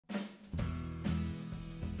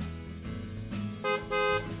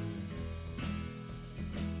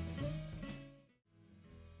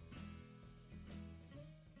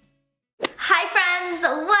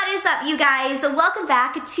up, you guys? Welcome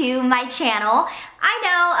back to my channel. I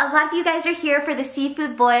know a lot of you guys are here for the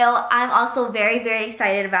seafood boil. I'm also very, very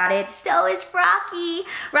excited about it. So is Rocky.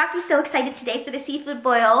 Rocky's so excited today for the seafood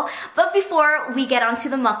boil. But before we get onto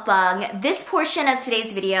the mukbang, this portion of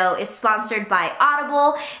today's video is sponsored by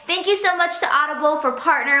Audible. Thank you so much to Audible for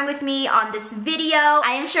partnering with me on this video.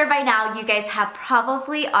 I am sure by now you guys have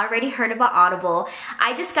probably already heard about Audible.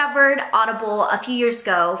 I discovered Audible a few years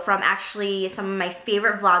ago from actually some of my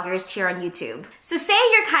favorite vloggers here on YouTube. So say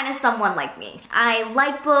you're kind of someone like me. I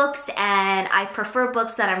like books and I prefer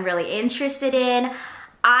books that I'm really interested in.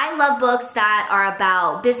 I love books that are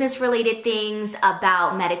about business related things,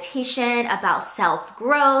 about meditation, about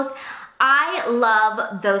self-growth. I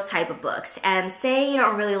love those type of books, and say you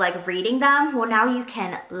don't really like reading them, well now you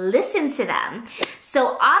can listen to them.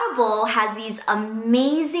 So Audible has these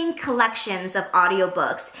amazing collections of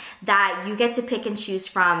audiobooks that you get to pick and choose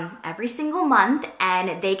from every single month,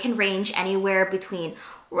 and they can range anywhere between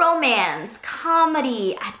romance,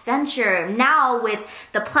 comedy, adventure. Now with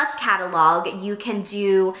the Plus catalog, you can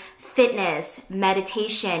do fitness,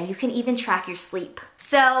 meditation, you can even track your sleep.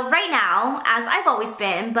 So right now, as I've always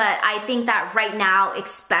been, but I think that right now,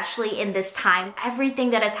 especially in this time,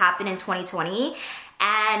 everything that has happened in 2020,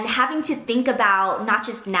 and having to think about not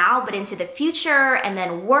just now, but into the future, and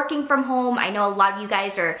then working from home. I know a lot of you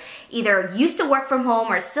guys are either used to work from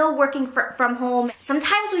home or still working from home.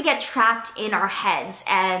 Sometimes we get trapped in our heads,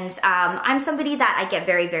 and I'm somebody that I get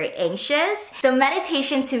very, very anxious. So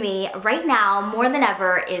meditation to me right now, more than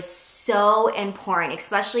ever, is so important,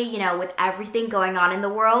 especially, you know, with everything going on in the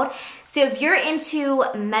world. So if you're into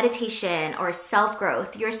meditation or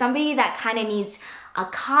self-growth, you're somebody that kind of needs a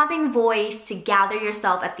calming voice to gather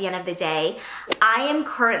yourself at the end of the day, I am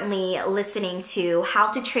currently listening to How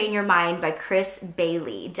to Train Your Mind by Chris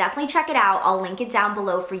Bailey. Definitely check it out. I'll link it down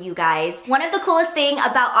below for you guys. One of the coolest thing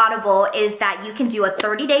about Audible is that you can do a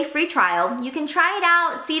 30-day free trial. You can try it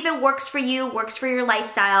out, see if it works for you, works for your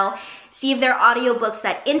lifestyle, see if there are audiobooks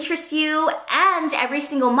that interest you, and every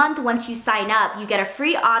single month once you sign up, you get a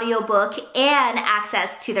free audiobook and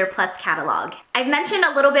access to their Plus catalog. I've mentioned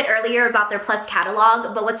a little bit earlier about their Plus catalog,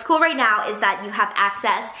 but what's cool right now is that you have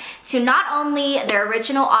access to not only their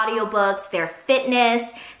original audiobooks, their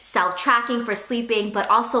fitness, self-tracking for sleeping, but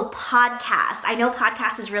also podcasts. I know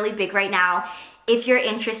podcasts is really big right now. If you're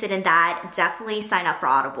interested in that, definitely sign up for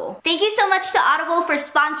Audible. Thank you so much to Audible for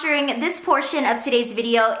sponsoring this portion of today's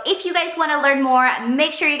video. If you guys want to learn more,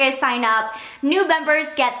 make sure you guys sign up. New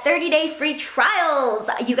members get 30-day free trials.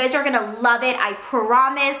 You guys are gonna love it, I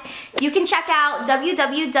promise. You can check out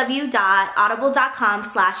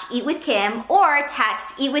www.audible.com/eatwithkim or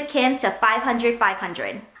text eatwithkim to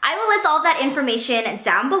 500-500. I will list all that information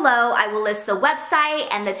down below. I will list the website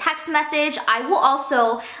and the text message. I will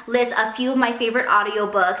also list a few of my favorite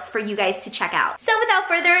audiobooks for you guys to check out. So without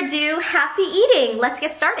further ado, happy eating. Let's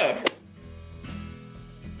get started.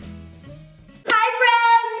 Hi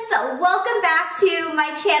friends! Welcome back to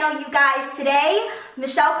my channel, you guys. Today,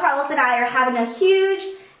 Michelle, Carlos, and I are having a huge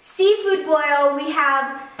seafood boil. We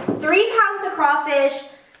have 3 pounds of crawfish,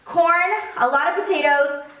 corn, a lot of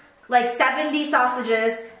potatoes, like 70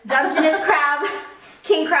 sausages, Dungeness crab,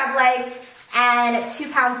 king crab legs, and 2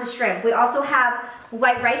 pounds of shrimp. We also have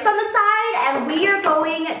white rice on the side, and we are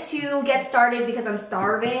going to get started because I'm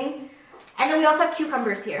starving. And then we also have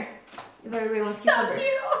cucumbers here. If everybody wants cucumbers.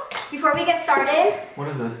 Cute. Before we get started. What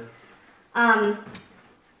is this?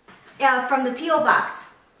 Yeah, from the P.O. box.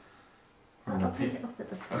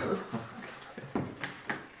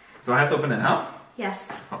 Do I have to open it now? Yes.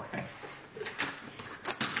 Okay.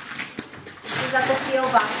 We got the P.O.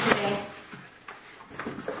 box today.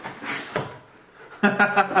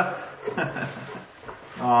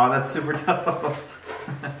 Oh, that's super dope.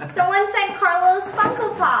 Someone sent Carlos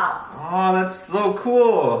Funko Pops. Oh, that's so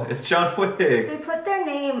cool. It's John Wick. They put their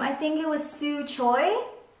name. I think it was Sue Choi.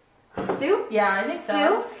 Sue? Yeah, I think so.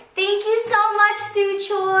 Sue? Thank you so much, Sue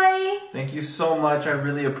Choi. Thank you so much. I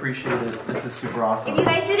really appreciate it. This is super awesome. If you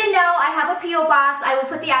guys didn't know, I have a P.O. box. I will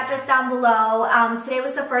put the address down below. Today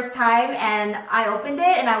was the first time, and I opened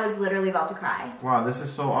it, and I was literally about to cry. Wow, this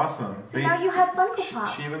is so awesome. So now you have Funko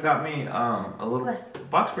Pops. She even got me a little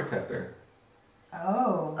box protector.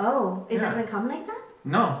 Oh. Oh, it doesn't come like that?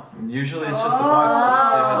 No, usually it's just a box.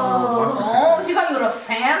 Oh, she got you a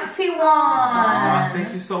fancy one. Aw,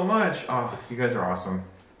 thank you so much. Oh, you guys are awesome.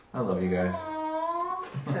 I love you guys.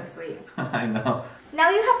 So sweet. I know. Now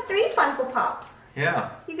you have 3 Funko Pops. Yeah.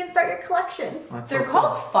 You can start your collection. They're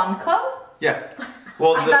called Funko? Yeah.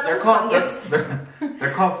 Well, they're called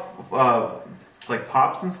like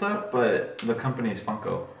Pops and stuff, but the company's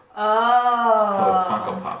Funko. Oh. So it's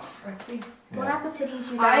Funko Pops. Let's see.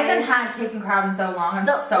 Bonappetitties, you I guys. haven't had chicken crab in so long. I'm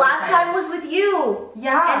The so last excited. time was with you.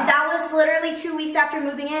 Yeah. And that was literally 2 weeks after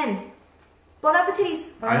moving in. Bonappetitties.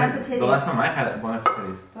 The Bonappetitties. last time I had it,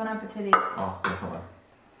 Bonappetitties. Bonappetitties. Oh, definitely.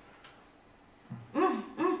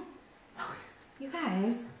 You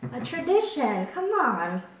guys, a tradition. Come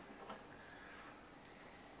on.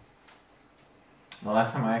 The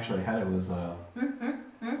last time I actually had it was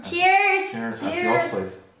Cheers. Cheers at Cheers. Joe's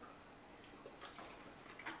place.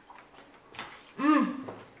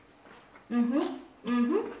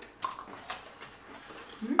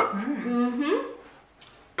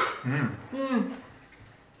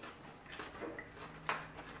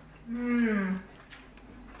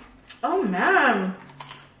 Oh man.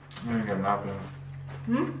 I'm gonna get a napkin.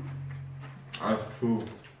 That's cool.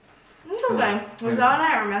 It's okay. Roselle and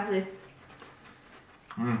I are messy.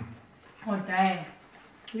 Oh dang.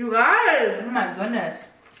 You guys, Oh my goodness.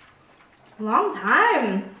 long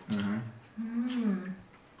time.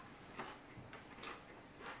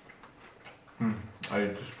 I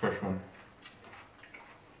ate this fresh one.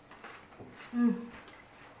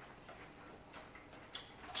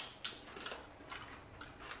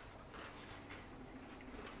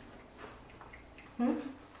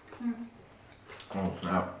 Oh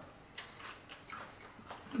snap.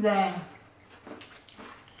 Dang.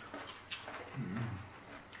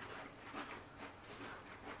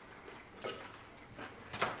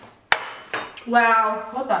 Wow.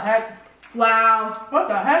 What the heck? Wow. What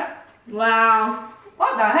the heck? Wow.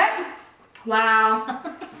 What the heck? Wow.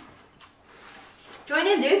 Join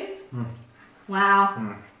in, dude.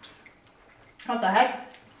 Wow. What the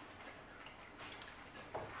heck?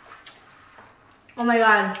 Oh my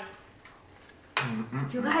god.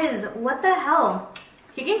 You guys, what the hell?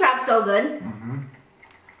 Chicken crab's so good.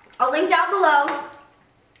 I'll link down below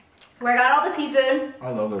where I got all the seafood.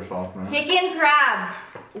 I love their sauce, man. Chicken crab,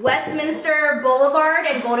 Westminster Boulevard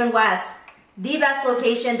and Golden West. The best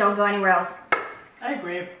location, don't go anywhere else. I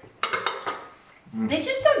agree. They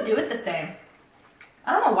just don't do it the same.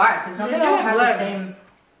 I don't know why, because they don't have the same.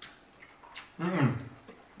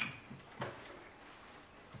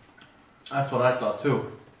 That's what I thought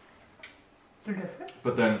too. They're different.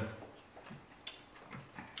 But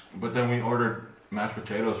then we ordered mashed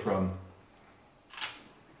potatoes from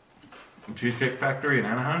Cheesecake Factory in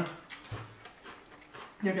Anaheim.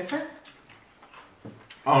 They're different?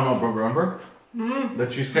 Oh no, bro, remember? The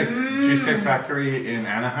Cheesecake Factory in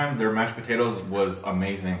Anaheim, their mashed potatoes was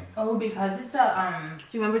amazing. Oh, because it's a,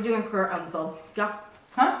 Do you remember doing yeah.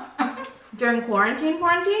 huh? During quarantine?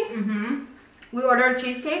 We ordered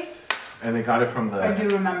cheesecake. And they got it from the I do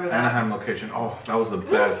remember that. Anaheim location. Oh, that was the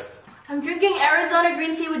best. I'm drinking Arizona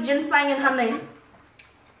green tea with ginseng and honey.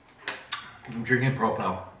 I'm drinking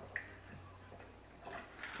Propel.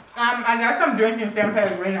 I guess I'm drinking San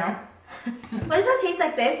Pellegrino. What does that taste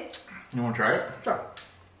like, babe? You want to try it? Sure.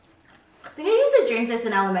 I think I used to drink this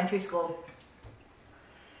in elementary school.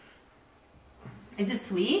 Is it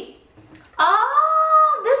sweet?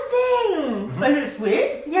 Oh, this thing. Is it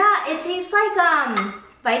sweet? Yeah, it tastes like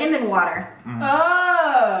vitamin water.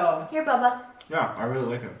 Oh. Here, Bubba. Yeah, I really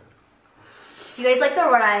like it. Do you guys like the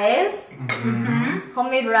rice?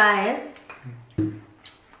 Homemade rice.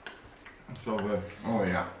 It's so good. Oh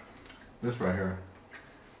yeah. This right here.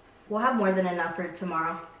 We'll have more than enough for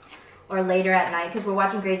tomorrow. Or later at night, because we're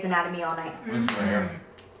watching Grey's Anatomy all night. This right here.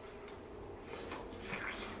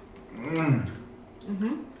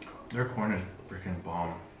 Their corn is freaking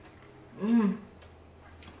bomb.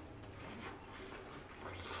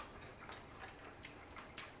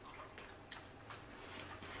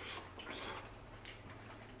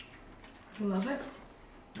 You love it?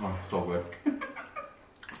 Oh, so good.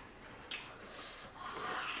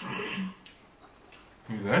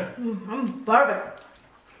 You good? I'm perfect.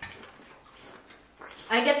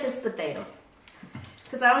 I get this potato.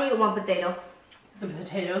 Because I only eat one potato. The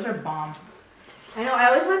potatoes are bomb. I know, I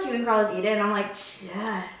always watch you and Carlos eat it, and I'm like,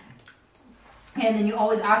 yeah. And then you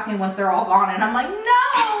always ask me once they're all gone, and I'm like,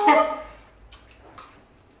 no!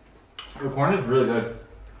 The corn is really good.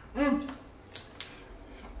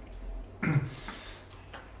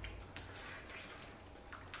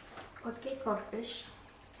 Okay, crawfish.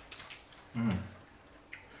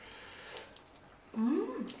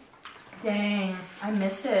 Dang, I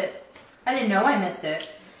missed it. I didn't know I missed it.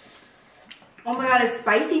 Oh my god, it's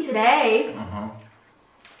spicy today.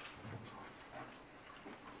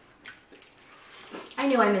 I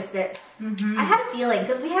knew I missed it. I had a feeling,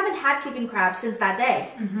 because we haven't had chicken crab since that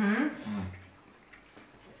day.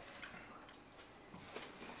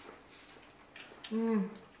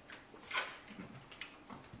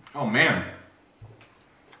 Oh man.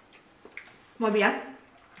 Muy bien.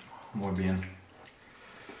 Muy bien.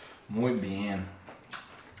 Muy bien.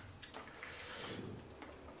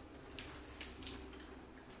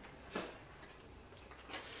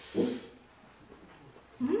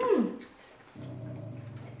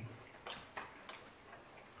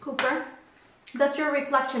 Cooper, that's your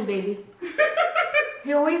reflection, baby.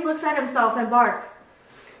 He always looks at himself and barks.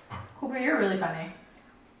 Cooper, you're really funny.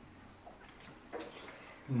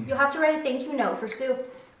 You'll have to write a thank you note for Sue.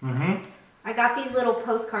 Mm-hmm. I got these little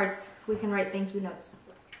postcards. We can write thank you notes.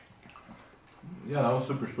 Yeah, that was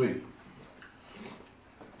super sweet.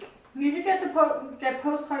 You should get get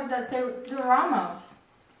postcards that say the Ramos.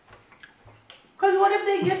 Because what if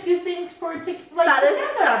they gift you things for like That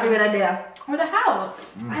is such a good idea. or the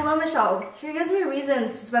house? I love Michelle. She gives me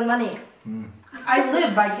reasons to spend money. I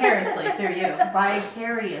live vicariously through you.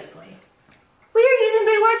 Vicariously. We are using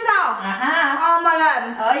big words now. Uh-huh. Oh my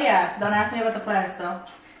god. Oh yeah. Don't ask me about the planets though.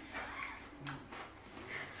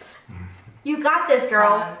 You got this,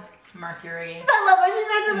 girl. Sun, Mercury, I love when she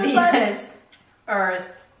starts with the sun. Venus, Earth,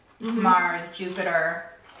 Mars, Jupiter.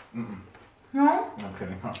 No? I'm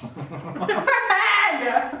kidding. I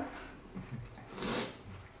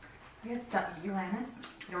guess the Uranus.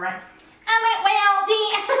 Uranus. Oh wait, well,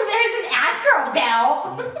 there's an astro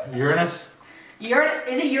belt. Uranus?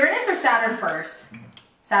 Is it Uranus or Saturn first?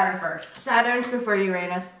 Saturn first. Saturn's before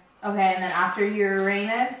Uranus. Okay, and then after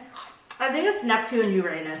Uranus? I think it's Neptune and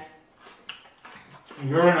Uranus.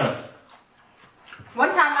 Uranus. One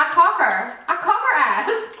time I caught her ass.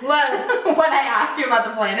 What? When I asked you about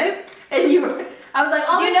the planets, and I was like,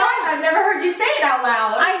 oh, You know- I've never heard you say it out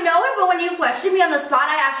loud. I know it, but when you question me on the spot,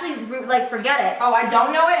 I actually like forget it. Oh, I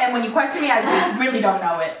don't know it, and when you question me, I really don't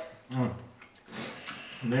know it.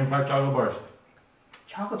 Name 5 chocolate bars.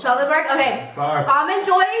 Chocolate. Chocolate okay. 5. Almond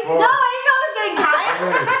Joy? 4. No, I didn't know I was getting timed.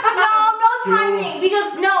 No 2. timing. Because,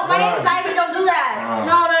 no, my 1. anxiety don't do that.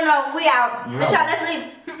 No, we out. Yeah. Michelle, let's leave.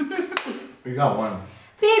 We got 1.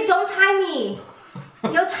 Babe, don't time me.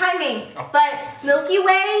 No timing. But Milky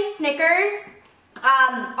Way, Snickers,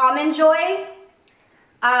 Almond Joy,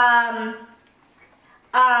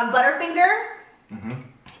 Butterfinger,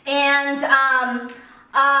 and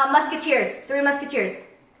Musketeers. 3 Musketeers.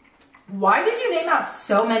 Why did you name out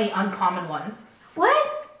so many uncommon ones?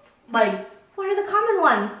 What? Like What are the common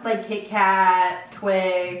ones? Kit Kat,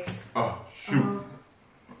 Twix, Oh, shoot.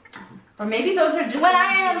 or maybe those are just When the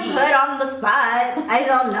I ones am you put eat. on the spot, I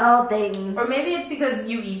don't know things. Or maybe it's because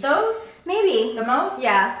you eat those Maybe. the most.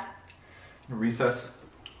 Yeah. Recess.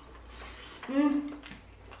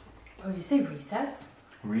 Oh, you say recess?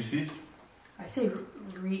 Reese's. I say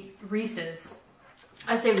Reese's.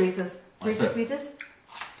 I say Reese's. I Reese's said- Pieces?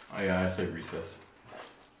 Oh yeah, I say recess.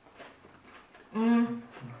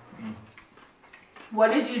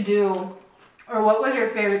 What did you do, or what was your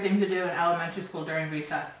favorite thing to do in elementary school during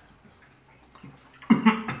recess?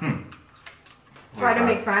 Try to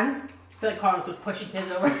make friends. I feel like Carlos was pushing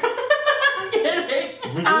kids over. I'm kidding.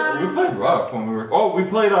 We played rough when we were. Oh, we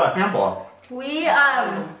played handball. We,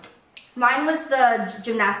 mine was the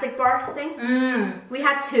gymnastic bar thing. We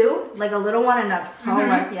had 2, like a little one and a tall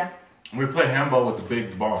one. Yeah. We played handball with the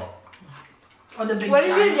big ball. Or the big What did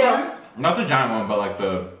you giant do? one? Not the giant one, but like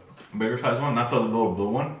the bigger size one, not the little blue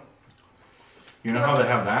one. You know how they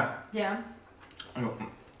have that? Yeah.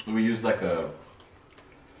 We used like a.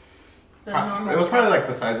 The normal It was probably like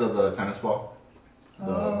the size of the tennis ball. The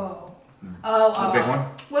Oh. big one.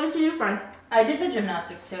 What did you do, friend? I did the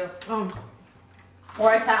gymnastics too. Oh, Or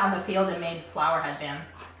I sat on the field and made flower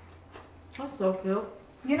headbands. that's so cute.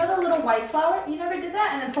 You know the little white flower? You never did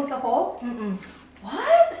that and then poke the hole?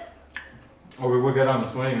 What? Or we would get on the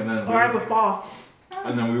swing and then. Or I would fall.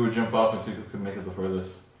 And then we would jump off and see who could make it the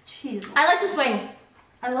furthest. Jeez. I like the swings.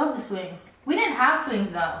 I love the swings. We didn't have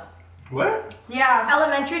swings though. What? Yeah.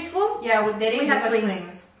 Elementary school, Yeah, they didn't We have had swings.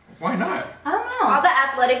 swings. Why not? I don't know. all the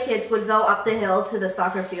athletic kids would go up the hill to the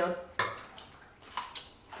soccer field.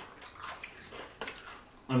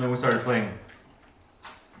 And then we started playing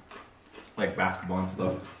like basketball and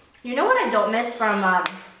stuff. You know what I don't miss from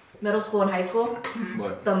middle school and high school?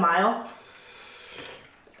 But The mile.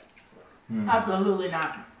 Absolutely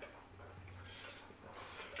not.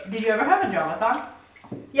 Did you ever have a jogathon?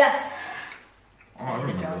 Yes. oh, I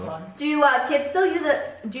remember those. Do kids still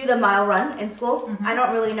do the mile run in school? I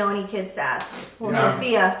don't really know any kids to ask. Well, Yeah.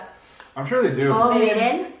 Sophia. I'm sure they do. Oh,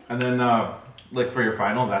 Maiden. And then like for your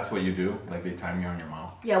final, that's what you do. Like they time you on your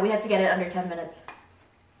mile. Yeah, we had to get it under 10 minutes.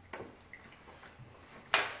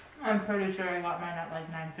 I'm pretty sure I got mine at like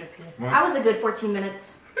 9:50. What? I was a good 14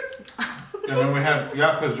 minutes. And then we had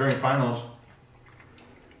because during finals.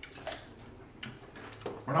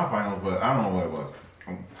 We're not finals, but I don't know what it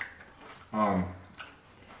was.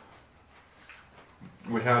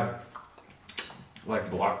 we had like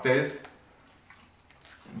block days.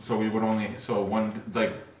 So we would only, so one,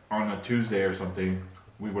 like on a Tuesday or something,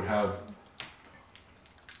 we would have.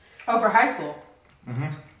 Oh, for high school? Mm-hmm.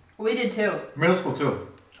 We did too. Middle school too.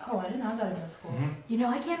 Oh, I didn't have that in middle school. Mm-hmm. You know,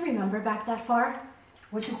 I can't remember back that far.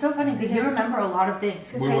 Which is so funny because you remember a lot of things.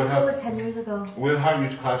 Because We high would school have- was 10 years ago. We would have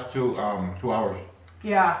each class 2 hours.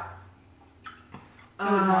 Yeah. It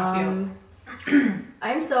was not cute.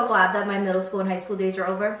 I'm so glad that my middle school and high school days are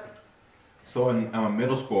over. So in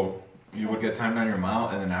middle school, you would get timed on your mile,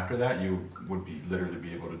 and then after that, you would be literally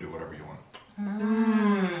be able to do whatever you want.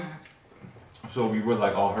 So we would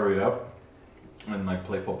like all hurry up and like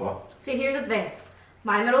play football. See, here's the thing.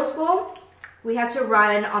 My middle school, we had to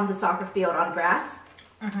run on the soccer field on grass.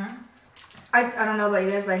 I don't know about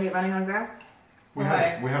you guys, but I hate running on grass. We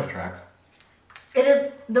had a track. It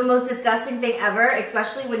is the most disgusting thing ever,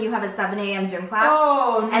 especially when you have a 7 a.m. gym class.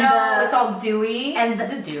 Oh, And no. It's all dewy. and the-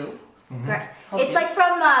 Is it dew? Correct. Okay. It's like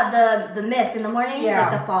from the mist in the morning,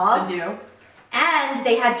 like the fog. The dew. And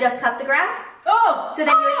they had just cut the grass. Oh! So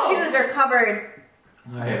then your shoes are covered.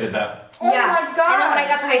 I hated that. Oh my god! And then when I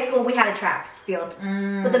got to high school, we had a track field.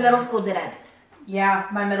 But the middle school didn't. Yeah,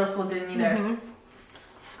 my middle school didn't either.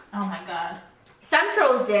 Oh my god.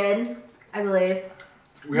 Central's did, I believe.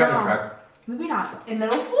 We had No. a track. Maybe not. In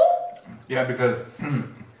middle school? Yeah, because I don't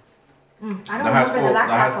the remember high school, the back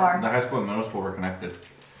that the far. high school and middle school were connected.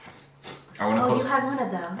 I went to Oh, you Costa, had one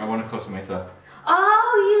of those. I went to Costa Mesa.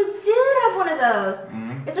 Oh, you did have one of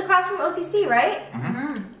those. It's across from OCC, right?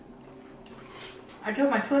 I took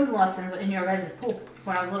my swimming lessons in your guys' pool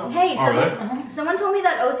when I was little. Hey, Oh, really? someone told me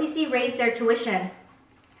that OCC raised their tuition.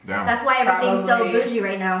 Damn. That's why everything's so Probably. bougie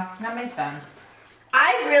right now. That makes sense.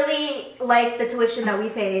 I really like the tuition that we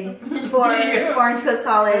paid for Do you? Orange Coast It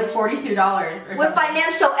College. was $42 or something. With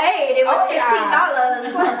financial aid, it was Oh, $15.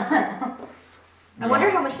 yeah. I wonder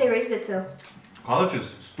how much they raised it to. College is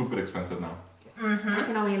stupid expensive now. I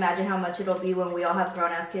can only imagine how much it'll be when we all have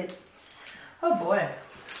grown-ass kids. Oh boy.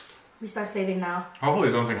 We start saving now.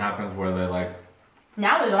 Hopefully something happens where they like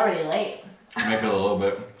Now it's already late. make it a little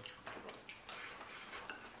bit.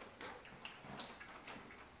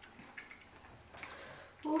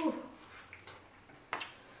 Ooh.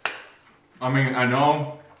 I mean, I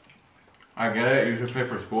know, I get it, you should pay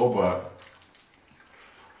for school, but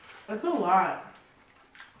That's a lot.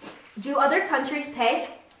 Do other countries pay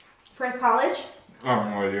for college? I have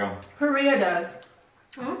no idea. Korea does.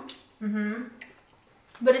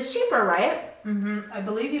 But it's cheaper, right? I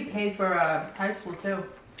believe you paid for high school too.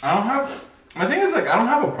 I think it's like, I don't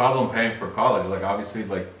have a problem paying for college. Like, obviously,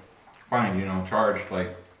 like, fine, you know, charged,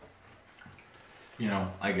 like, you know,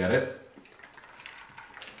 I get it.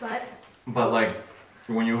 But like,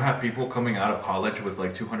 when you have people coming out of college with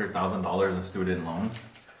like $200,000 in student loans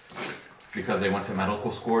because they went to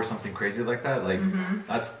medical school or something crazy like that, like,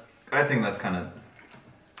 I think that's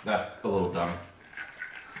a little dumb.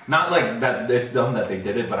 Not like that it's dumb that they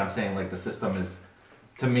did it, but I'm saying like the system is,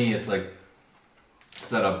 to me, it's like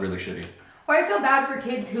set up really shitty. Or I feel bad for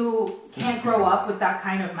kids who can't grow up with that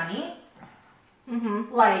kind of money.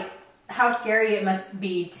 Like, how scary it must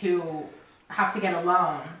be to have to get a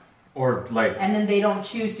loan. Or like, And then they don't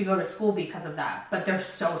choose to go to school because of that. But they're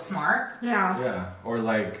so smart. yeah, or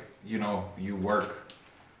like, you know, you work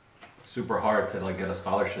super hard to like get a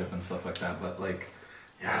scholarship and stuff like that, but like,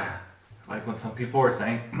 yeah, like when some people are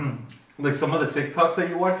saying, like some of the TikToks that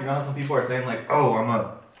you watch, you know how some people are saying like,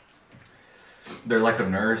 oh, they're like a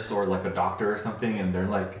nurse or like a doctor or something, and they're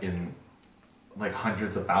like in like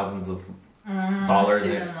hundreds of thousands of dollars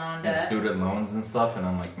in student loans and stuff, and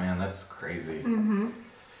I'm like, man, that's crazy.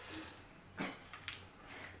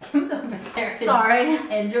 Kim's over there. Sorry.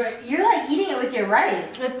 Enjoy. You're like eating it with your rice.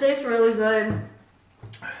 It tastes really good.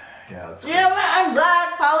 Yeah, that's You know what? I'm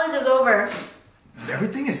glad college is over.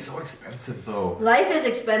 everything is so expensive though. Life is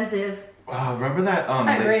expensive. Remember that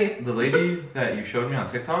I agree. the lady that you showed me on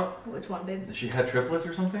TikTok? Which one, babe? She had triplets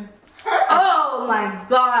or something? Oh my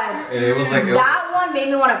god. And it was like, That one made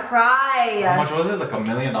me want to cry. how much was it? Like $1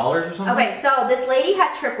 million or something? Okay, so this lady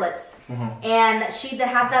had triplets. And she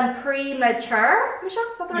had them premature. Michelle,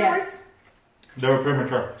 is that the right word? Yes. They were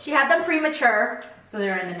premature. She had them premature. So they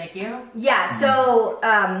were in the NICU? Yeah,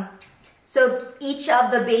 so each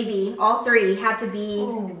of the baby, all three, had to be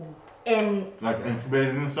in. Like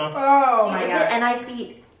incubated and stuff? Oh Is it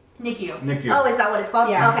NIC? NICU. NICU. Oh, is that what it's called?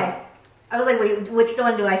 Yeah. Okay. I was like, wait, which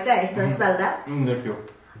one do I say? Do I spell it out? NICU.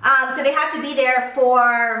 So they had to be there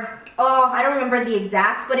for, I don't remember the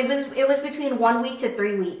exact, but it was between 1 week to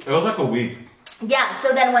 3 weeks. It was like a week. Yeah,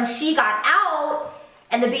 so then when she got out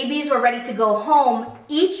and the babies were ready to go home,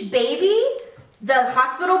 each baby the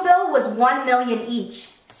hospital bill was $1 million each.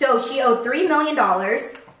 So she owed $3 million.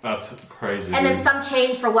 That's crazy. And then some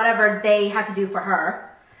change for whatever they had to do for her.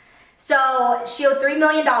 So she owed $3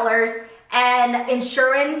 million, and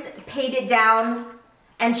insurance paid it down,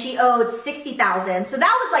 and she owed $60,000. So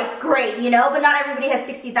that was like great, you know, but not everybody has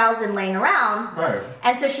 $60,000 laying around. Right.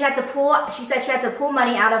 And so she had to pull, she said she had to pull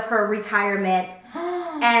money out of her retirement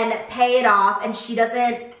and pay it off, and she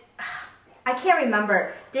doesn't, I can't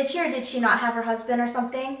remember. Did she or did she not have her husband or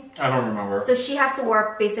something? I don't remember. So she has to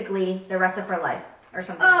work basically the rest of her life or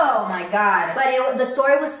something. Oh my god. But the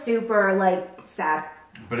story was super like sad.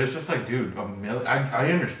 But it's just like, dude, $1 million.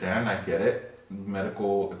 I understand. I get it.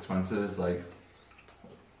 Medical expenses, like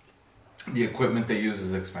the equipment they use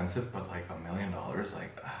is expensive, but like $1 million,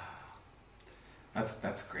 like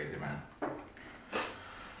that's crazy, man.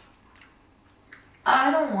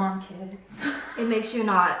 I don't want kids. It makes you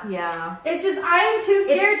not, yeah. It's just I am too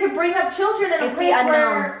scared to bring up children in a It's place the unknown.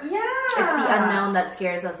 where It's the unknown that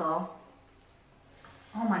scares us all.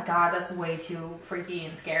 Oh my god, that's way too freaky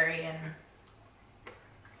and scary.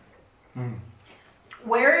 And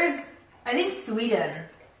where is, I think Sweden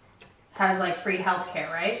has like free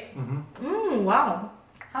healthcare, right? Wow.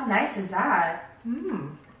 How nice is that?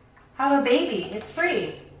 Have a baby, it's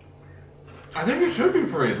free. I think it should be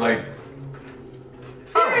free, like,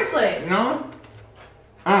 Seriously. you know?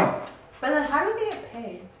 Oh. But then how do they get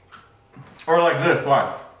paid? Or like this,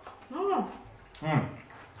 watch. Oh.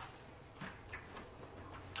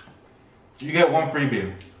 You get one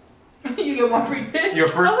freebie. You get one free kid? Your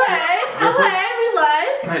first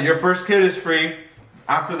Okay, your first kid is free.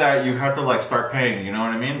 After that, you have to like start paying. You know what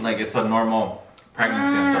I mean? Like it's a normal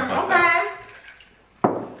pregnancy and stuff like that.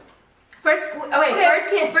 First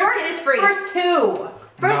kid is free. First two.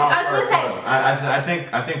 First, No, I was first gonna say.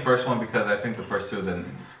 one. I think first one because I think the first two then.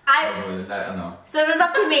 I don't know. So it was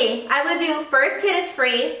up to me. I would do first kid is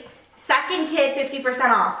free, second kid 50%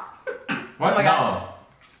 off, What? Oh my God.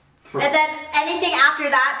 No. and then anything after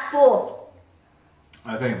that full.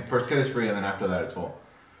 I think first kid is free and then after that it's full.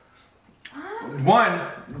 One,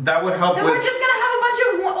 that would help Then with. we're just gonna have a bunch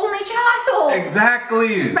of only child.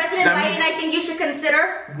 Exactly. President That Biden, I think you should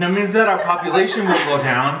consider. That means that our population will go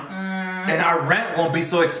down and our rent won't be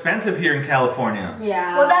so expensive here in California.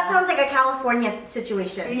 Yeah. Well, that sounds like a California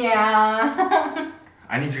situation. Yeah.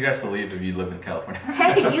 I need you guys to leave if you live in California.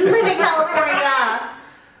 Hey, you live in California.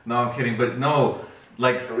 No, I'm kidding, but no,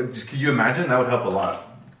 like, can you imagine? That would help a lot.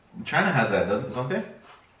 China has that, don't they?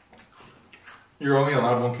 You're only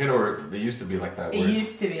allowed one kid, or they used to be like that? It where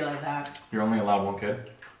used to be like that. You're only allowed one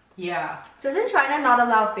kid? Yeah. Doesn't China not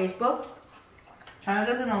allow Facebook? China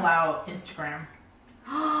doesn't allow Instagram.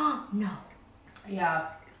 No. Yeah.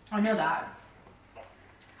 I know that.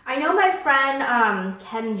 I know my friend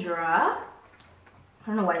Kendra. I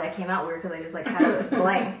don't know why that came out weird because I just like had a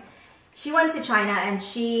blank. She went to China and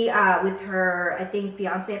she with her I think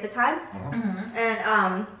fiance at the time,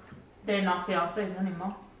 and They're not fiancés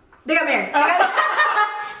anymore. they got married.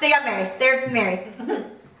 They got married. They're married.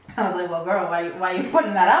 I was like, well, girl, why you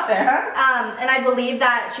putting that out there, huh? And I believe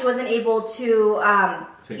that she wasn't able to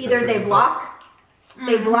Take either pictures they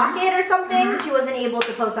and block it or something. She wasn't able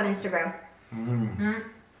to post on Instagram.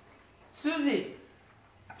 Susie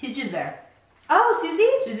teaches there. Oh,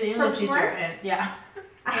 Susie? She's an From English teacher, Florence? and yeah,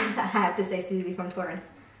 I have to say Susie from Torrance.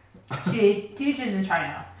 she teaches in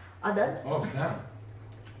China. Other? Oh, snap.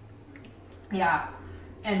 Yeah,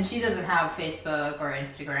 and she doesn't have Facebook or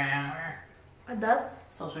Instagram or Other?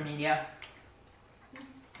 social media.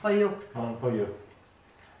 For you. I'll put you.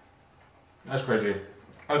 That's crazy.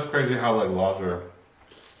 That's crazy how like laws are.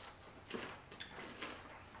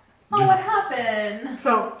 Oh, what happened?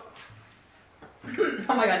 So,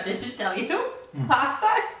 Oh my god, did she tell you last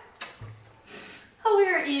time? How we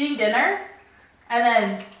were eating dinner, and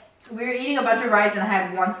then we were eating a bunch of rice, and I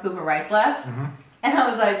had one scoop of rice left, and I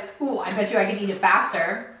was like, "Ooh, I bet you I can eat it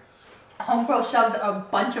faster." Homegirl shoves a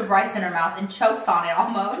bunch of rice in her mouth and chokes on it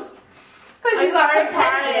almost because she's not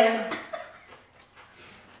competitive.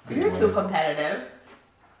 You're too competitive.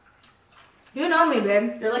 you know me,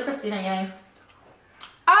 babe. You're like Christina Yang.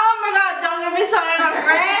 Oh my god, don't get me started on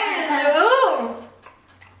grades. Ooh.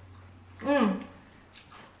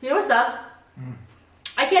 You know what sucks?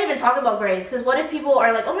 I can't even talk about grades because what if people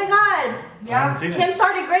are like, oh my god, Yeah. Kim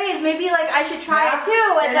started grades, maybe like I should try it too.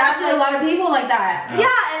 And There's then actually a lot of people like that.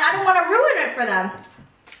 yeah, and I don't want to ruin it for them.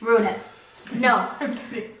 Ruin it. No,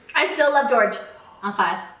 I still love George.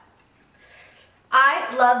 Okay.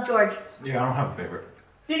 I love George. Yeah, I don't have a favorite.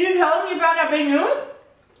 Did you tell him you found out big news?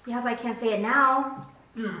 Yeah, but I can't say it now.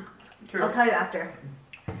 True. I'll tell you after.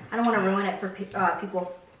 I don't want to ruin it for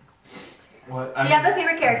people. What? Do you have a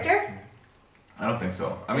favorite character? I don't think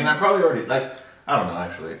so. I mean, I probably already like. I don't know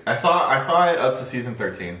actually. I saw it up to season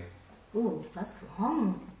 13. Ooh, that's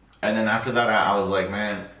long. And then after that, I was like,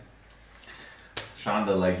 man,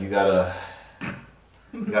 Shonda, like you gotta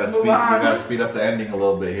speed up the ending a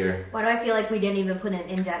little bit here. Why do I feel like we didn't even put an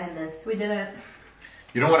indent in this? We didn't.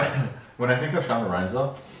 You know what? When I think of Shonda Rhimes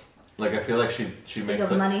though, like I feel like she makes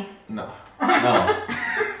of money. No.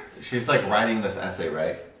 She's like writing this essay,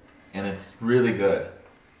 right? And it's really good,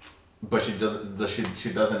 but she doesn't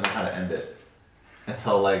know how to end it. And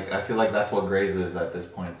so like I feel like that's what Grey's is at this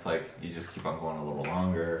point. It's like you just keep on going a little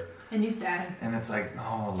longer. It needs to end. And it's like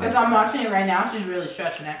no. Because I'm watching it right now, she's really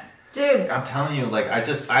stretching it. Dude, I'm telling you, like I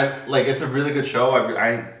like it's a really good show.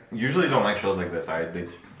 I usually don't like shows like this. They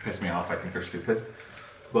piss me off. I think they're stupid.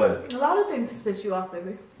 But a lot of things piss you off,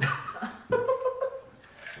 baby.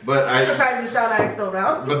 But I'm surprised we shot that still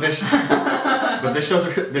around. But this show's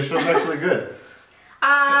actually good.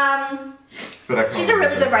 She's a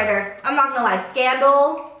really good writer. I'm not gonna lie.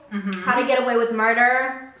 Scandal, How to Get Away with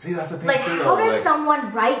Murder. See, that's the thing like, too, how though. does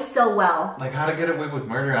someone write so well? Like How to Get Away with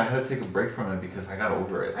Murder, I had to take a break from it because I got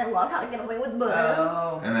over it. I love How to Get Away with Murder.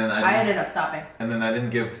 Oh. And then I ended up stopping. And then I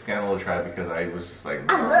didn't give Scandal a try because I was just like,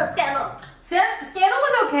 I love Scandal. Scandal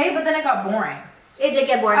was okay, but then it got boring. It did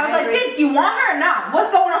get boring. I was like, Vince, you want her or not?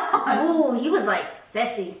 What's going on? Ooh, he was like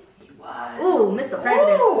sexy. He was. Ooh, Mr.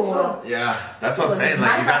 President. Ooh. yeah, that's what I'm saying.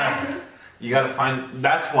 Like you gotta find.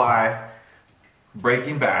 That's why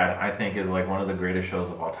Breaking Bad, I think, is like one of the greatest shows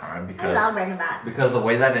of all time because I love Breaking Bad. Because the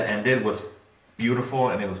way that it ended was beautiful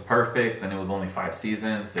and it was perfect and it was only 5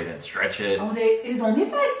 seasons. They didn't stretch it. Oh, it was only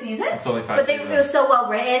 5 seasons? It's only 5 but seasons. It was so well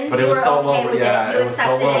written. But you it was were so okay well with yeah, it. You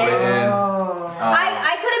accepted so well it. written. Oh.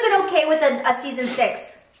 I could have been okay with a season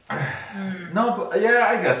 6. No, but yeah,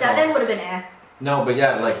 I guess 7 so. would have been eh. No, but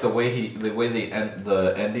yeah, like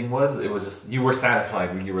the ending was, it was just you were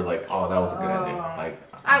satisfied when you were like, oh, that was a good ending. Like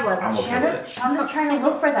I wasn't. I'm okay with it. Shonda's trying to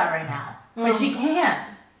look for that right now, but she can't.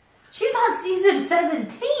 She's on season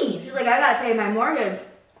 17. She's like, I gotta pay my mortgage.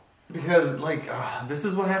 Because like this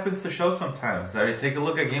is what happens to shows sometimes. I mean, take a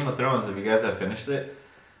look at Game of Thrones. If you guys have finished it,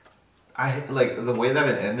 I like the way that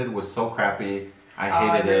it ended was so crappy. I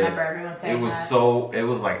hated it. I remember everyone saying it was that. it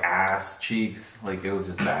was like ass cheeks. Like it was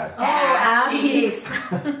just bad. Ass cheeks.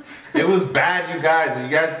 It was bad, you guys.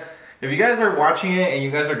 If you guys are watching it and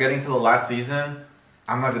you guys are getting to the last season,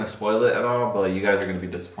 I'm not gonna spoil it at all, but you guys are gonna be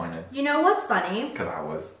disappointed. You know what's funny? Because I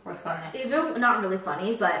was. What's funny? Even not really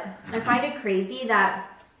funny, but I find it crazy that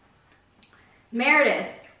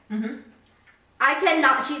Meredith.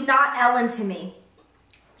 She's not Ellen to me.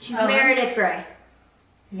 She's Meredith Grey.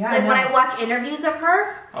 Yeah. Like when I watch interviews of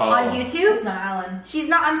her on YouTube, it's not Ellen. she's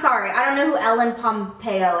not. I'm sorry, I don't know who Ellen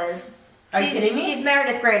Pompeo is. Are you kidding me? She's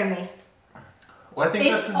Meredith Grey to me. Well, I think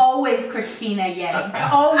it's always Christina Yang.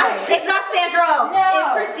 Always. It's not Sandra Oh. No,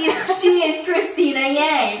 it's Christina. She is Christina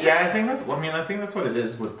Yang. Yeah, I think that's. I mean, I think that's what it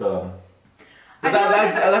is with the.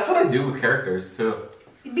 That's what I do with characters too.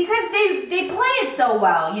 Because they play it so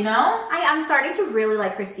well, you know. I'm starting to really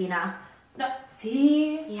like Christina. No,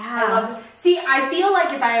 see, yeah, I love it. See, I feel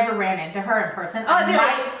like if I ever ran into her in person,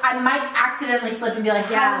 I might accidentally slip and be like,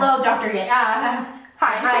 "Hello, Dr. Yang."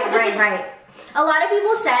 Hi. Right. A lot of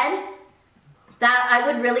people said that I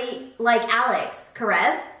would really like Alex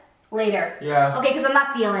Karev later. Yeah. Okay, because I'm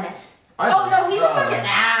not feeling it. Oh no, he's a fucking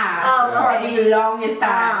ass for the longest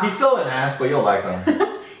time. He's still an ass, but you'll like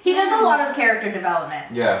him. He does a lot of character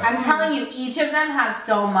development. Yeah. I'm telling you, each of them have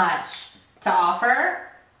so much to offer.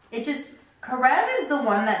 It just Karev is the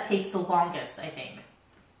one that takes the longest, I think.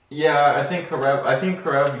 Yeah, I think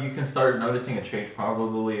Karev, you can start noticing a change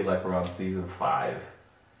probably like around season 5.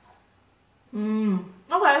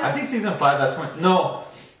 Okay. I think season 5. That's when. No,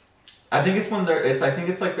 I think it's when I think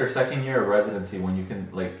it's like their second year of residency when you can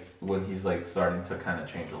when he's like starting to kind of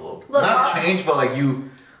change a little. Not change, but like you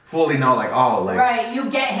fully know right. You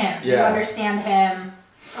get him. Yeah. You understand him.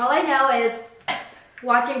 All I know is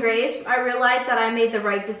watching Grace, I realized that I made the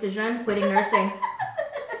right decision quitting nursing.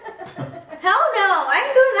 Hell no, I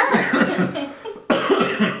ain't doing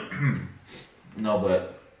that. No,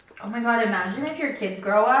 but. Oh my god! Imagine if your kids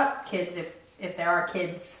grow up. Kids, if there are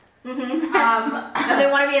kids. And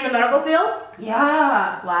they want to be in the medical field?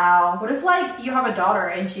 Yeah. Wow. What if you have a daughter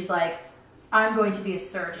and she's like, I'm going to be a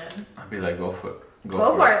surgeon? I'd be like, go for it.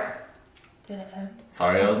 Go for it. Did it end?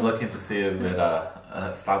 Sorry, I was looking to see if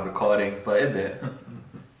it stopped recording, but it did.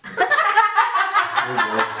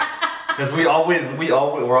 Because we're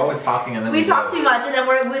always talking and then we talk too much and then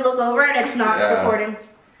we look over and it's not recording.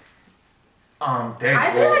 Dang.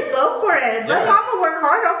 I'd be like, go for it. Let mama work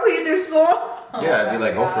hard. I'll put you through school. Yeah, I'd be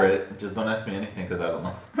like, go for it. Just don't ask me anything because I don't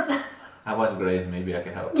know. I watched Grey's. Maybe I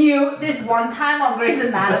can help. You, this one time on Grey's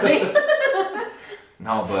Anatomy.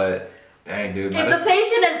 No, but dang, dude. If the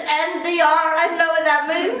patient is NDR, I know what that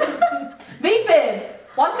means. V-fib.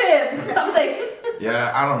 1 fib. Something.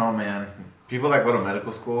 Yeah, I don't know, man. People that go to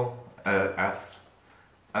medical school, ask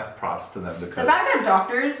props to them because The fact that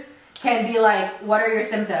doctors can be like, what are your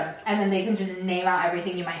symptoms? And then they can just name out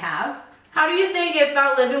everything you might have. How do you think it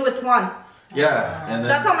felt living with Tuan? yeah, and then,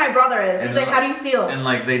 That's how my brother is. He's like, how do you feel? and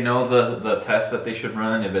like they know the test that they should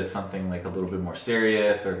run if it's something like a little bit more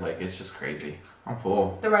serious or like it's just crazy. I'm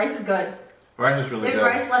full. The rice is good. Rice is really There's good.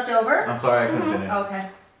 rice left over? I'm sorry I couldn't finish. Okay.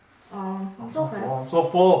 It's okay. I'm so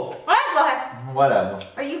full. Alright, go ahead. Whatever.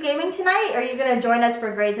 Are you gaming tonight, or are you gonna join us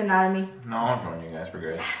for Grey's Anatomy? No, I'm joining you guys for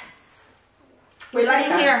Grey's. We're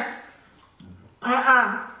sitting here.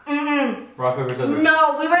 Rock, paper, scissors.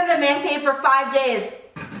 No, we were in the man cave for 5 days.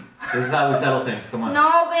 This is how we settle things. Come on.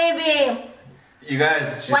 No, baby. You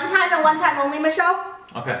guys. One time and one time only, Michelle.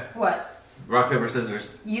 Okay. What? Rock, paper,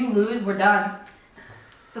 scissors. You lose, we're done.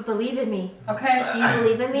 But believe in me. Okay. Do you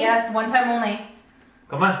believe in me? Yes, one time only.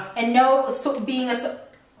 Come on. And no being a...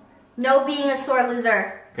 No being a sore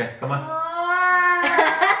loser. Okay, come on.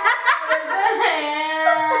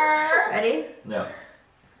 Ready? Yeah.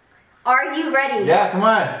 Are you ready? Yeah, come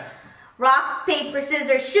on. Rock, paper,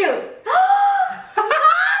 scissors, shoot.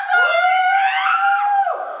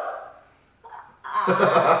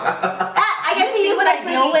 I get to use what I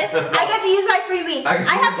deal with. I get to use my freebie. I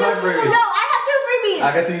have two freebies. No, I have 2 freebies.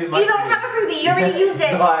 I get to use my You don't freebie. have a freebie. You already used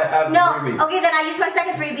it. No, I have the freebie. Okay, then I use my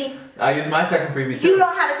second freebie. I used my second freebie too. You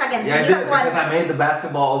don't have a second. Yeah, I you did have one. because I made the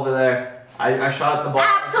basketball over there. I shot the ball.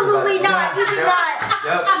 Absolutely not. You did not.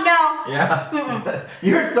 Yep. No. Yeah.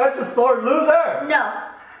 You're such a sore loser. No.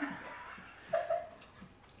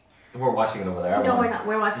 We're watching it over there. I No, won. we're not.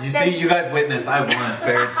 We're watching. You see, you guys witnessed. I won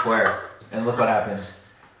fair and square. And look what happened.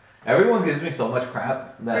 Everyone gives me so much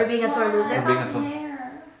crap For that being a sore loser. For being a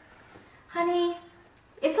sore- Honey,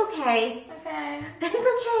 it's okay. Okay. It's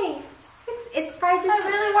okay. It's probably just. I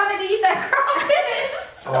really wanted to eat that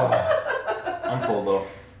crawfish. Oh, I'm full though.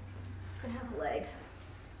 I have a leg.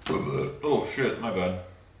 Oh shit, my bad.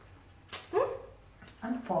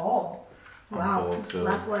 I'm full. I'm Wow. full, too.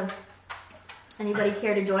 Last one. Anybody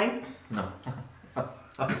care to join? No.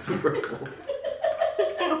 I'm super full.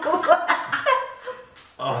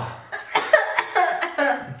 Oh.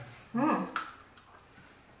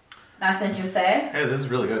 That's what you say? Hey, this is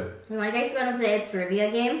really good. You want guys to play a trivia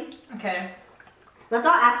game? Okay. Let's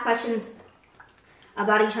all ask questions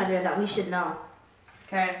about each other that we should know.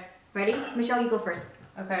 Okay. Ready? Michelle, you go first.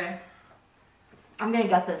 Okay. I'm gonna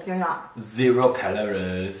get this. You're not. 0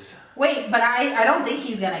 calories. Wait, but I don't think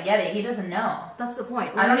he's gonna get it. He doesn't know. That's the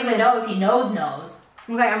point. I don't even know if he knows.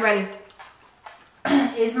 Okay, I'm ready.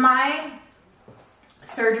 Is my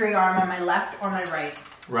surgery arm on my left or my right?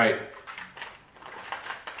 Right.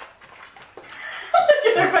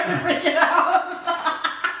 I'm gonna fucking freak it out.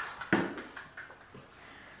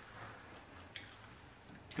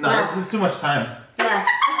 No, Left. this is too much time. Left.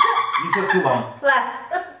 You took too long.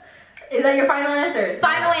 Left. Is that your final answer?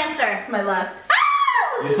 Final answer. It's my left.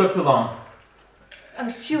 You took too long. I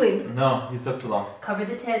was chewing. No, you took too long. Cover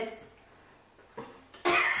the tits.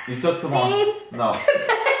 You took too long. Babe. No.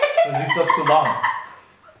 Because you took too long.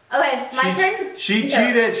 Okay, my turn. She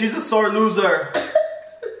cheated. She's a sore loser.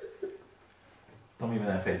 Don't give me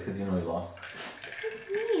that face because you know you lost. It's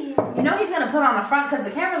me. You know he's gonna put on the front because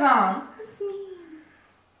the camera's on. It's me.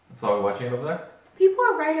 So are we watching it over there? People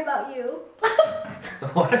are right about you.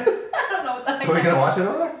 What? I don't know what the heck. So we're gonna watch it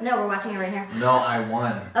over there? No, we're watching it right here. No, I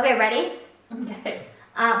won. Okay, ready? Okay.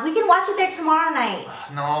 We can watch it there tomorrow night.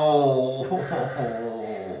 No.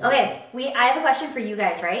 Okay, I have a question for you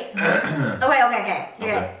guys, right? Okay. You're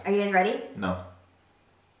Okay. good. Are you guys ready? No.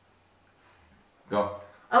 Go.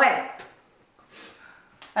 Okay.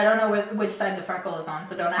 I don't know which side the freckle is on,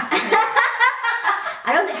 so don't ask me.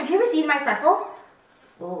 Have you ever seen my freckle?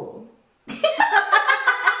 Ooh.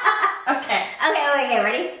 Okay. Okay,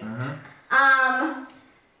 ready? Mm-hmm.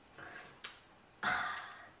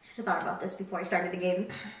 Should have thought about this before I started the game.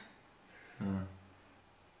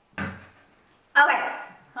 Okay.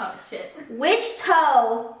 Oh shit. Which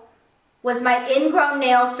toe was my ingrown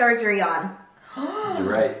nail surgery on? You're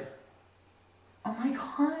right. Oh my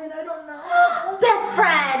god, I don't know. Best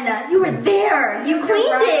friend! You were there! You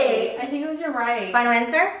cleaned it! I think it was your right. Final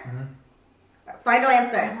answer? Mm-hmm. Final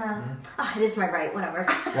answer. Uh-huh. Oh, it is my right, whatever.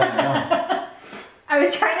 Well, no. I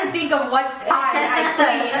was trying to think of what side I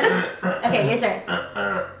cleaned. Okay, your turn.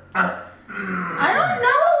 I don't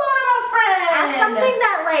know a lot about friends. Ask something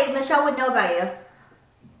that, like, Michelle would know about you.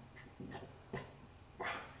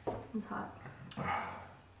 It's hot.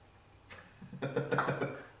 I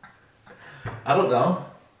don't know.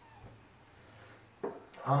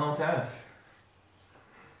 I don't know what to ask.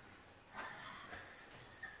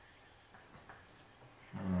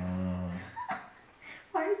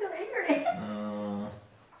 Why are you so angry?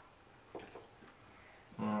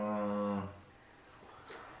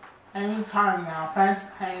 Anytime now, okay?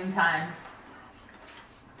 Anytime.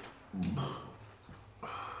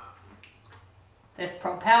 This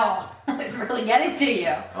Propel is really getting to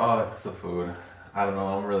you. Oh, it's the food. I don't know.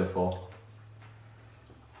 I'm really full.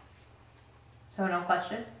 So no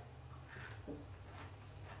question?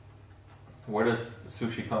 Where does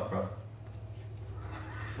sushi come from?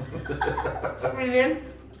 Sweden.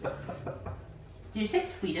 Did you say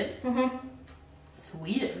Sweden? Mm-hmm.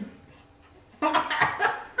 Sweden?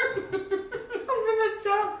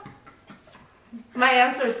 My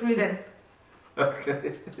answer is Sweden.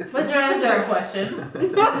 Okay. What's your That's a answer? trick question.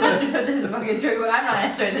 This is fucking trick. I'm not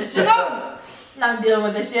answering this shit. No. Not dealing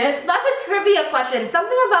with this shit. That's a trivia question.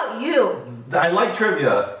 Something about you. I like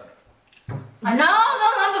trivia. No, that's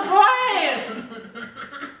not the point.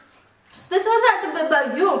 This wasn't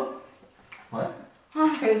about you. What?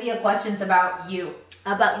 Trivia questions about you.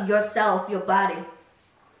 About yourself, your body.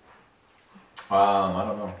 I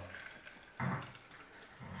don't know.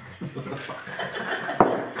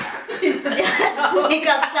 She's gonna Make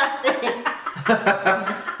up something.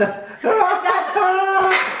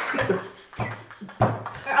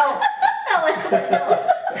 Oh, that was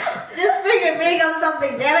just figure make up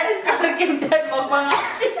something, damn it. fucking dead mukbang.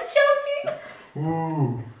 She's joking.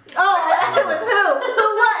 Ooh. Oh, I thought it was who? Who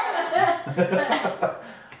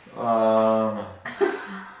what?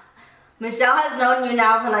 Michelle has known you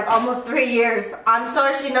now for like almost 3 years. I'm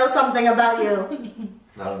sure she knows something about you.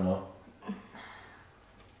 I don't know.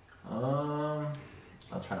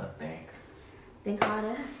 I'm trying to think. Think on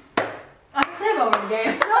it. I'm saying over the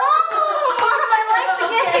game. No! I like the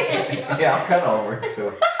game. Yeah, I'm kind of over it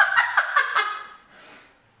too.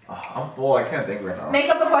 I'm full. I can't think right now. Make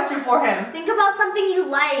up a question for him. Think about something you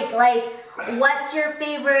like. Like, what's your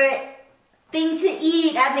favorite thing to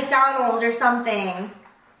eat at McDonald's or something?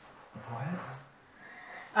 What?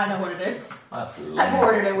 I know what it is. That's lame. I've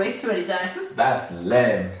ordered it way too many times. That's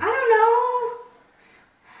lame. I don't know.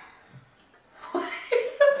 Why are you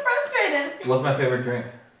so frustrated? What's my favorite drink?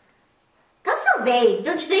 That's so vague,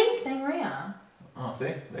 don't you think? Sangria. Oh,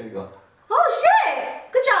 see? There you go. Oh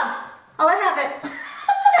shit! Good job. I'll let her have it.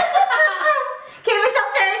 Okay,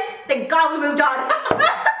 Michelle's turn. Thank God we moved on.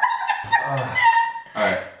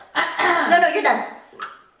 Alright. No, you're done.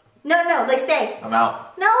 No, like stay. I'm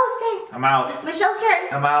out. No, stay. I'm out. Michelle's turn.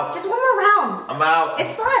 I'm out. Just one more round. I'm out.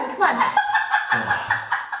 It's fun. Come on.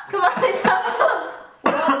 Come on, Michelle.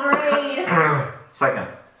 What grade? Second.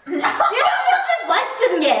 You don't know the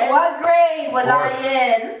question yet. What grade was Fourth. I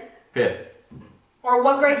in? Fifth. Or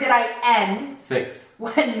what grade did I end Sixth.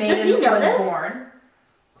 when Does Maiden he know was this? born?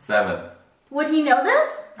 Seventh. Would he know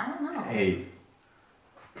this? I don't know. Eighth.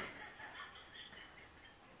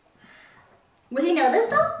 Would he know this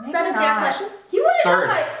though? Is that a Maybe fair not. question? You wouldn't Third.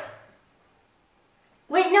 know it.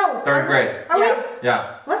 Wait, no. Third grade. Are Yeah. we?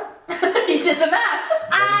 Yeah. What? He did the math.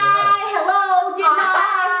 Hello, did not.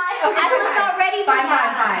 Okay, I was not ready for fine,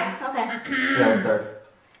 that. fine. Okay. Yeah, I was third.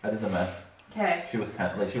 I did the math. Okay. She was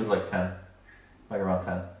 10. Like, she was like 10. Like around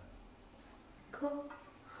 10. Cool.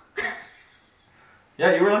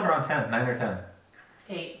 Yeah, you were like around 10. 9 or 10.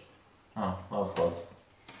 8. Oh, that was close.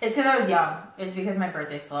 It's because I was young. It's because my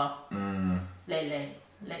birthday's slow. Mm. Late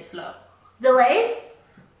slow. Delayed?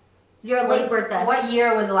 You're a late birthday. What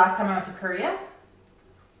year was the last time I went to Korea?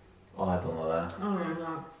 Oh, I don't know that. Oh my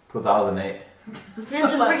god. 2008. You can't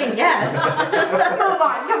just freaking guess. Move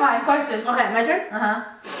on. Come on. Question. Okay, my turn? Uh-huh.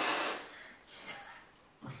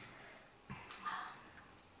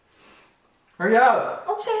 Hurry up!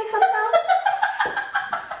 Okay, come on.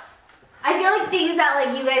 I feel like things that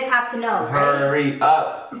like you guys have to know. Right? Hurry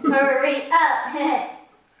up! Hurry up.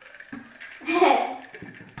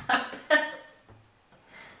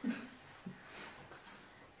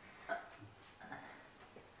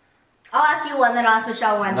 I'll ask you one, then I'll ask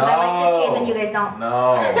Michelle one. Because I like this game and you guys don't.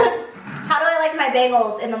 No. How do I like my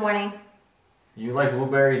bagels in the morning? You like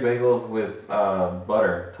blueberry bagels with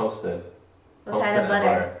butter, toasted. What kind of and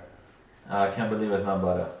butter? I can't believe it's not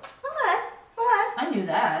butter. Okay. I knew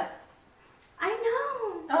that. I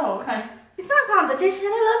know. Oh, okay. It's not competition.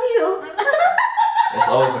 I love you. It's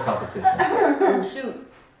always a competition. Oh, shoot.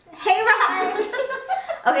 Hey, Ryan.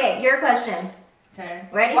 Okay, your question. Okay.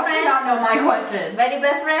 Ready, Why do friend? you not know my question? Ready,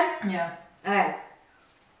 best friend? Yeah. Okay.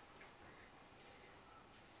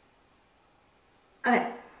 Okay.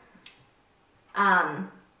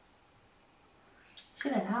 She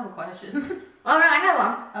didn't have a question. Oh no, I had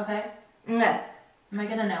one. Okay. Okay. Am I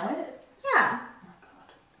gonna know it? Yeah.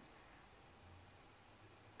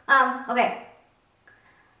 Oh god. Okay.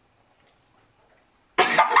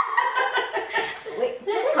 Wait,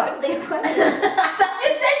 really hard. Think of a question. I thought you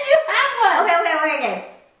said you had one. Okay.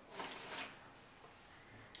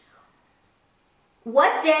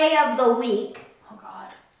 What day of the week, Oh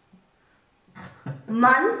god.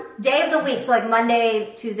 day of the week, so like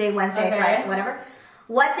Monday, Tuesday, Wednesday, Okay. Friday, whatever.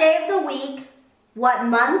 What day of the week, what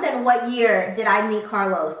month, and what year did I meet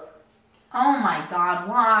Carlos? Oh my god,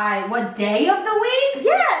 why? What day of the week?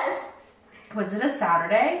 Yes! Was it a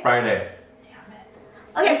Saturday? Friday.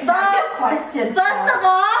 Damn it. Okay, Not your question. first of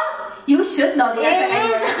all, You should know the it answer.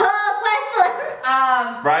 is anyway. her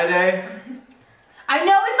question. Friday. I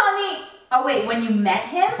know it's on the. Oh wait, when you met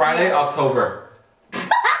him? Friday, Yeah. October.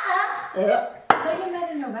 I thought you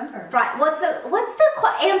met in November. Right, what's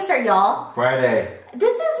the answer, y'all? Friday.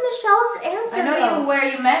 This is Michelle's answer. I know where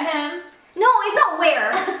you met him. No, it's not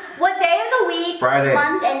where. What day of the week, Friday.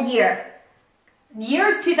 month, and year?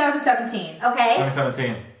 Year's 2017. Okay.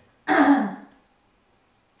 2017.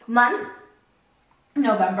 Month?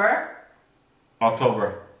 November.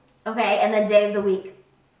 October. Okay, and then day of the week.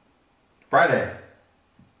 Friday.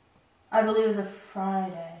 I believe it was a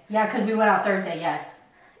Friday. Yeah, because we went out Thursday, yes.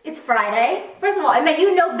 It's Friday. First of all, I met you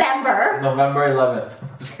in November. November 11th.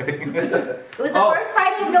 I'm just kidding. It was the first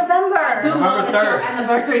Friday of November. You know November that your 3rd.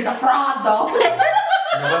 anniversary is a fraud, though.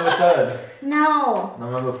 November 3rd. No,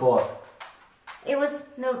 November 4th. it was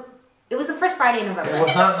the first Friday in November. It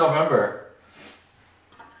was not November.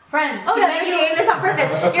 Friend, Oh she no, met you're doing this on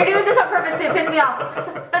purpose. You're doing this on purpose to piss me off.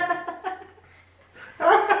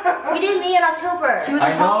 We didn't meet in October. She was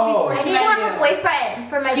I home know. before I she didn't met have a you. boyfriend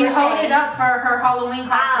for my birthday. She hoed it up for her Halloween costume.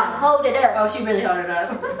 Wow, hold it up. Oh, she really hoed it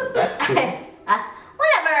up. That's cool.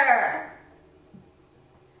 Whatever.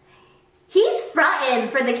 He's fronting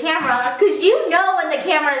for the camera because you know when the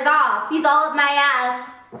camera's off. He's all up my ass.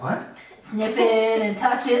 What? Sniff it and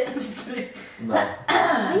touch it. Just kidding. No. Why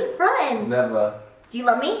are you fronting? Never. Do you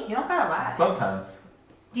love me? You don't gotta laugh. Sometimes.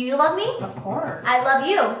 Do you love me? Of course. I love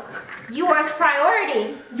you. You are a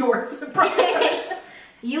priority. Yours.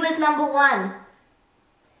 You is number one.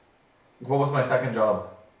 What was my second job?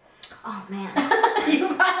 Oh man.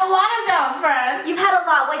 You've had a lot of jobs, friend. You've had a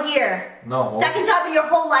lot. What year? No. Second job in your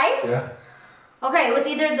whole life? Yeah. Okay, it was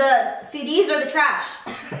either the CDs or the trash.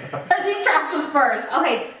 I think trash was first.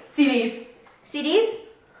 Okay, CDs. CDs?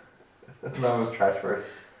 No, it was trash first.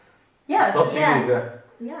 Yes. Those yeah. CDs,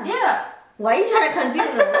 yeah. Yeah. Yeah. Why are you trying to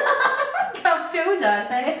confuse them? Confusion,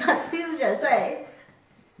 say. Confusion, say.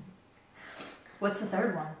 What's the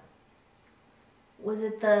third one? Was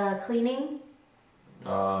it the cleaning?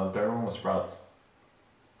 Third one was Sprouts.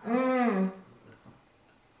 Mmm.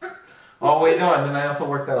 Oh wait, no, and then I also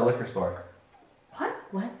worked at a liquor store. What?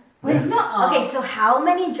 What? Wait, no. Okay, so how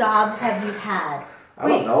many jobs have you had? I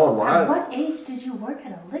don't know, a At lot. what age did you work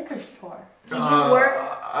at a liquor store? Did you work?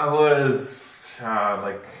 I was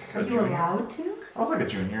like a Are you junior. allowed to? I was like a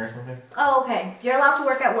junior or something. Oh, okay. You're allowed to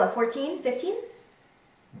work at what, 14, 15?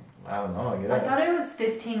 I don't know, I I guess. thought it was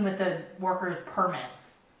 15 with a worker's permit.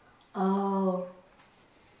 Oh.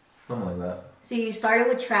 Something like that. So you started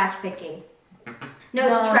with trash picking. No,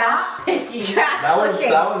 not trash picking. trash That was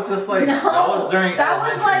pushing. just like No, that was during that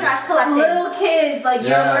was elementary. like trash collecting. Little kids, like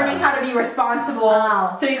you're Yeah. learning how to be responsible.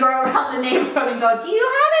 Wow. So you go around the neighborhood and go, "Do you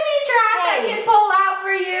have any trash I Hey. can pull out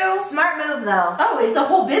for you?" Smart move, though. Oh, it's a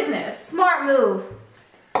whole business. Smart move.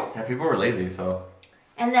 Yeah, people were lazy, so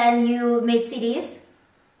And then you made CDs?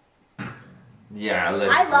 yeah.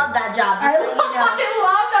 I love that job, just so you know. I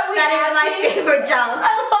love that we That is add my these. favorite job.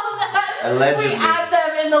 I love that. Allegedly. We add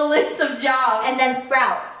them in the list of jobs. And then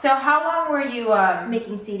Sprouts, So how long were you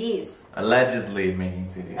making CDs. Allegedly making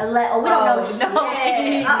CDs. We don't know Oh, shit.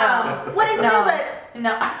 no. What is No. music?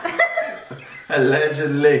 No.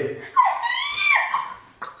 Allegedly.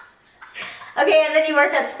 Okay, and then you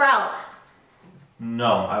worked at Sprouts.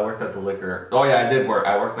 No, I worked at the liquor. Oh yeah, I did work.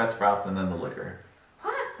 I worked at Sprouts and then the liquor.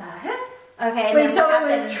 What the heck? Okay, and Wait, then so what it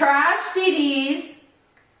happened? was trash, CDs,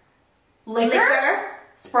 liquor,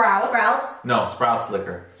 Sprouts, No, Sprouts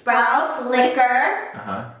liquor. Sprouts, liquor, Uh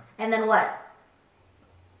huh. and then what?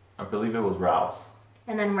 I believe it was Ralph's.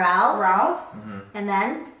 And then Ralph's, Ralph's. Mm-hmm. and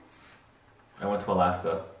then I went to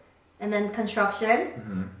Alaska. construction,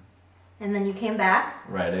 Mm-hmm. and then you came back.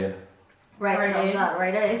 Rite Aid. Right Aid. Aid.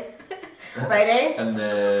 Right Aid. Right Aid. And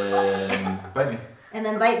then Bite Me. And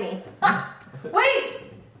then Bite Me. Wait,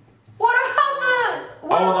 what about the?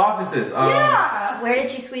 What Oh, the offices. yeah. Where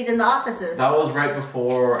did you squeeze in the offices? That was right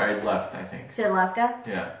before I left, I think. To Alaska?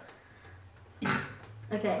 Yeah.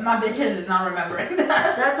 Okay. My bitches is not remembering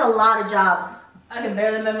that. That's a lot of jobs. I can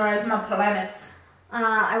barely memorize my planets.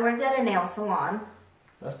 I worked at a nail salon.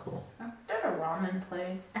 That's cool. I worked at a ramen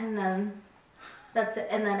place. And then that's it.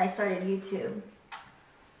 And then I started YouTube.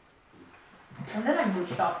 And then I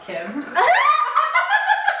mooched off Kim.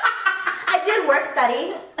 I did work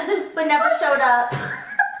study, but never showed up.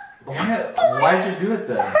 Why'd you do it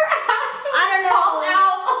then? I don't know.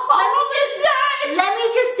 Let me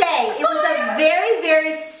just say, it was a very,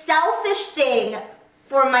 very selfish thing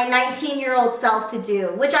for my 19-year-old self to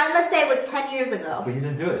do, which I must say was 10 years ago. But you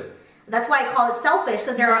didn't do it. That's why I call it selfish,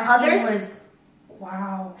 because there are others.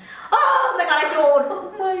 Wow. Oh my god, I feel old.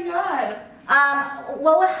 Oh my god.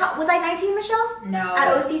 Was I 19, Michelle? No.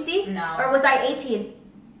 At OCC? No. Or was I 18?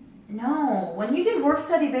 No. When you did work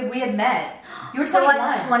study, babe, we had met. You were So 21.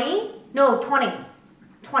 I was 20? No, 20.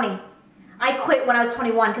 20. I quit when I was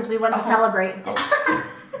 21 because we went to celebrate. I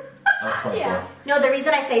was 24. Yeah. No, the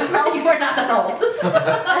reason I say You selfish. were not that old.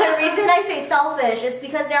 The reason I say selfish is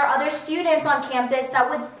because there are other students on campus that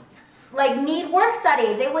would like need work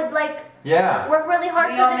study. They would like Yeah. work really hard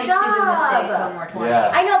We for all the make stupid mistakes when job. we're 20.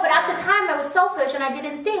 Yeah. I know, but at the time I was selfish and I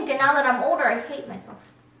didn't think, and now that I'm older, I hate myself.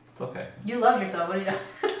 It's okay. You loved yourself. What do you do?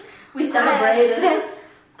 We celebrated.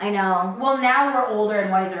 I know. Well, now we're older and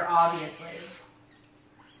wiser, obviously.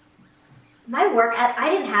 My work, I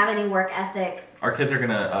didn't have any work ethic. Our kids are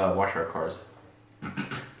gonna wash our cars.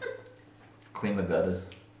 Clean the gutters.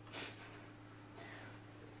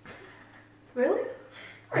 Really?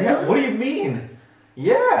 Yeah, what do you mean?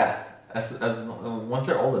 Yeah. As once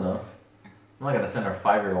they're old enough. I'm not gonna send our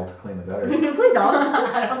 5-year-old to clean the gutters. Please don't.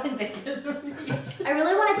 I don't think they can reach. I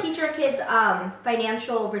really want to teach our kids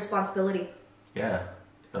financial responsibility. Yeah.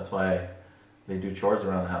 That's why they do chores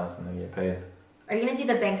around the house and they get paid. Are you gonna do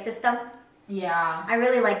the bank system? Yeah. I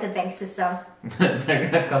really like the bank system. They're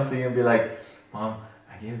gonna come to you and be like, Mom,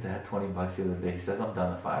 I gave Dad $20 the other day. He says I'm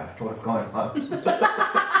down to 5. What's going on?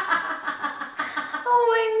 Oh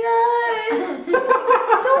my god!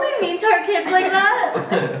 Don't be mean to our kids like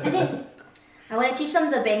that. I want to teach them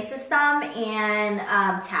the bank system and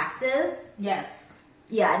taxes. Yes.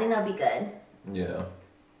 Yeah, I think that'd be good. Yeah.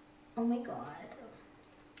 Oh my god.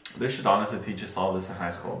 They should honestly teach us all this in high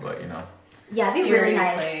school, but you know. Yeah, it'd be really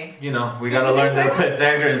nice. Seriously. You know, we gotta learn the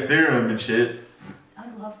Pythagorean theorem and shit. I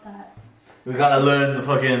love that. We gotta learn the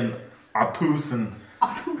fucking obtuse and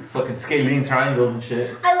fucking scalene triangles and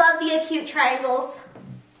shit. I love the acute triangles.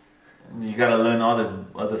 You gotta learn all this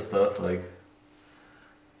other stuff, like...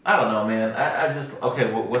 I don't know, man. I just...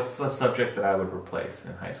 Okay, well, what's a subject that I would replace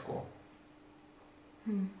in high school?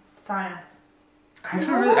 Science. I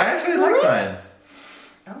actually like science.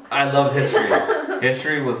 Okay. I loved history.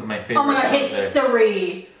 History was my favorite Oh my god, subject.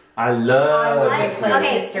 history. I love replace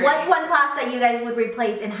Okay, history. what's one class that you guys would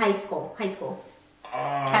replace in high school? High school.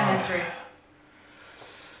 Chemistry.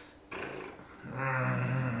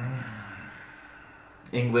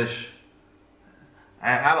 English.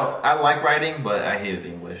 I like writing, but I hated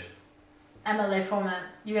English. MLA format.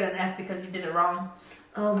 You got an F because you did it wrong.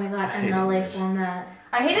 Oh my god, hate MLA English. format.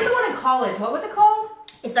 I hated the one in college. What was it called?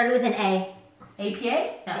 It started with an A.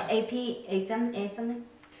 APA? No. AP, A something?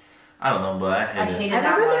 I don't know, but I hated it. hated I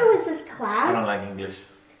that remember there one. was this I don't class. like English.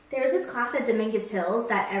 There was this class at Dungeness Hills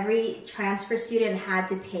that every transfer student had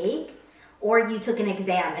to take, or you took an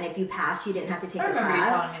exam, and if you passed, you didn't have to take I the remember you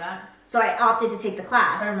class. telling me that. So I opted to take the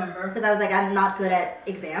class. I remember. Because I was like, I'm not good at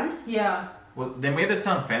exams. Yeah. Well, they made it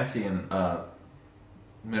sound fancy in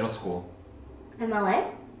middle school.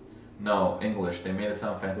 MLA? No, English. They made it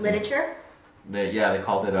sound fancy. Literature? They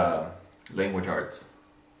called it language arts.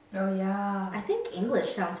 Oh yeah. I think English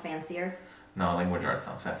sounds fancier. No, language arts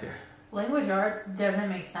sounds fancier. Language arts doesn't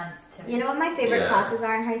make sense to me. You know what my favorite Yeah. classes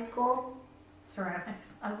are in high school?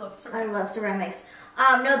 Ceramics. I love I ceramics. love ceramics.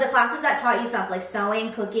 No, the classes that taught you stuff like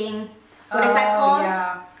sewing, cooking. What is that called?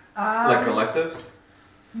 Yeah. Like electives?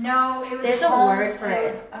 No, it was. There's a word for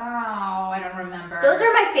it. Oh, I don't remember. Those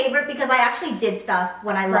are my favorite because I actually did stuff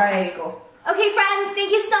when I left high Right. school. Okay, friends, thank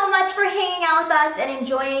you so much for hanging out with us and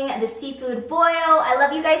enjoying the seafood boil. I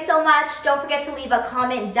love you guys so much. Don't forget to leave a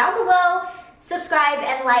comment down below, subscribe,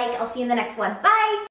 and like. I'll see you in the next one. Bye!